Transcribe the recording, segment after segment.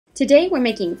Today we're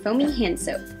making foaming hand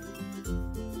soap.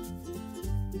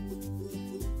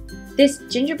 This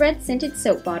gingerbread scented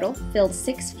soap bottle filled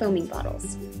 6 foaming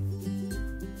bottles.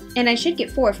 And I should get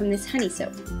 4 from this honey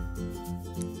soap.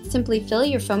 Simply fill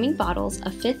your foaming bottles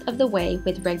 1/5 of the way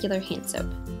with regular hand soap.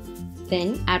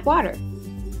 Then add water.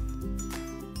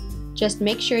 Just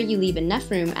make sure you leave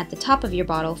enough room at the top of your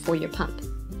bottle for your pump.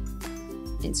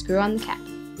 And screw on the cap.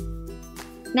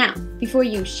 Now, before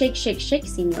you shake, shake, shake,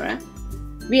 Senora,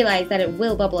 realize that it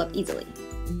will bubble up easily.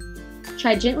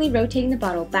 Try gently rotating the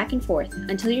bottle back and forth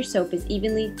until your soap is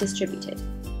evenly distributed.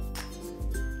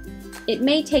 It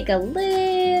may take a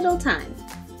little time,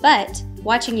 but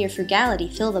watching your frugality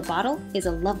fill the bottle is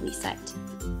a lovely sight.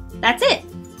 That's it!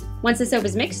 Once the soap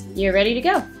is mixed, you're ready to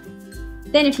go.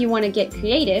 Then if you want to get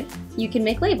creative, you can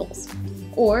make labels,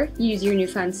 or use your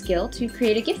newfound skill to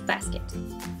create a gift basket.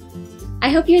 I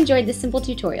hope you enjoyed this simple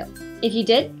tutorial. If you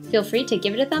did, feel free to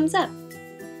give it a thumbs up.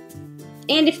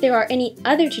 And if there are any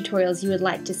other tutorials you would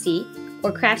like to see,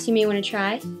 or crafts you may want to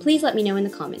try, please let me know in the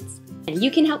comments. And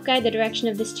you can help guide the direction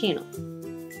of this channel.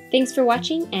 Thanks for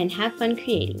watching and have fun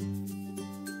creating.